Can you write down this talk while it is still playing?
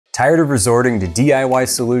Tired of resorting to DIY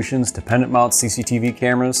solutions to pendant mount CCTV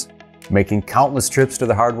cameras? Making countless trips to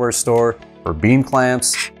the hardware store for beam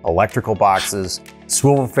clamps, electrical boxes,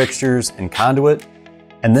 swivel fixtures, and conduit,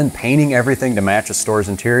 and then painting everything to match a store's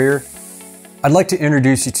interior? I'd like to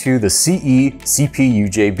introduce you to the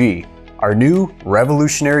CE-CPUJB, our new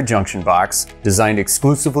revolutionary junction box designed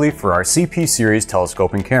exclusively for our CP series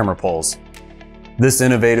telescoping camera poles. This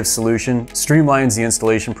innovative solution streamlines the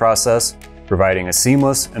installation process, providing a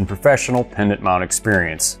seamless and professional pendant mount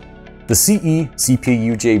experience. The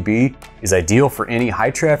CE-CPUJB is ideal for any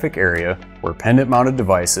high-traffic area where pendant-mounted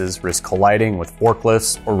devices risk colliding with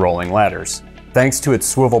forklifts or rolling ladders. Thanks to its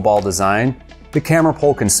swivel ball design, the camera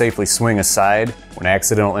pole can safely swing aside when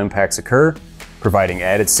accidental impacts occur, providing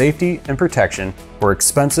added safety and protection for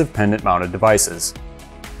expensive pendant-mounted devices.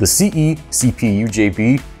 The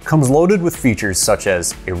CE-CPUJB comes loaded with features such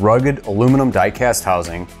as a rugged aluminum die-cast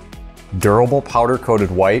housing, durable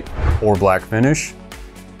powder-coated white or black finish,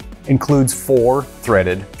 includes 4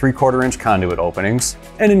 threaded 3/4 inch conduit openings,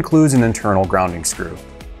 and includes an internal grounding screw.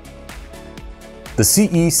 The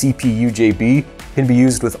CE-CPUJB can be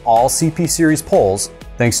used with all CP series poles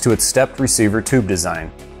thanks to its stepped receiver tube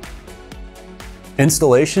design.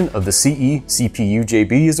 Installation of the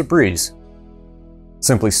CE-CPUJB is a breeze.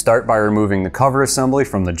 Simply start by removing the cover assembly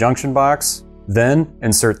from the junction box, then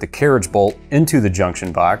insert the carriage bolt into the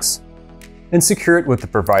junction box, and secure it with the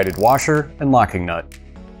provided washer and locking nut.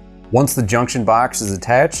 Once the junction box is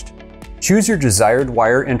attached, choose your desired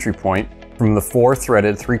wire entry point from the 4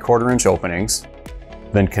 threaded 3/4 inch openings,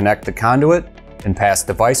 then connect the conduit and pass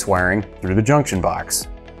device wiring through the junction box.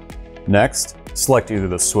 Next, select either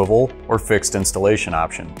the swivel or fixed installation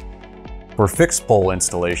option. For fixed pole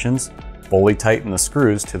installations, fully tighten the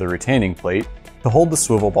screws to the retaining plate to hold the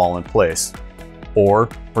swivel ball in place. Or,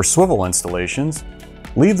 for swivel installations,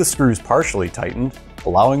 leave the screws partially tightened,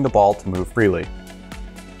 allowing the ball to move freely.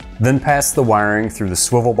 Then pass the wiring through the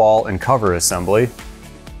swivel ball and cover assembly,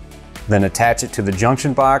 then attach it to the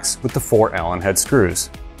junction box with the 4 Allen head screws.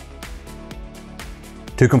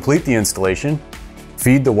 To complete the installation,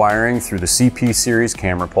 feed the wiring through the CP series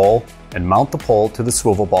camera pole and mount the pole to the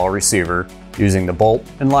swivel ball receiver using the bolt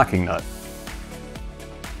and locking nut.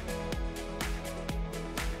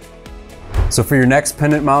 So for your next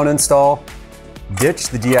pendant mount install, ditch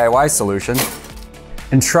the DIY solution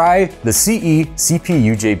and try the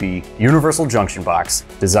CE-CPUJB Universal Junction Box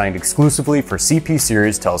designed exclusively for CP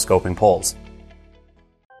series telescoping poles.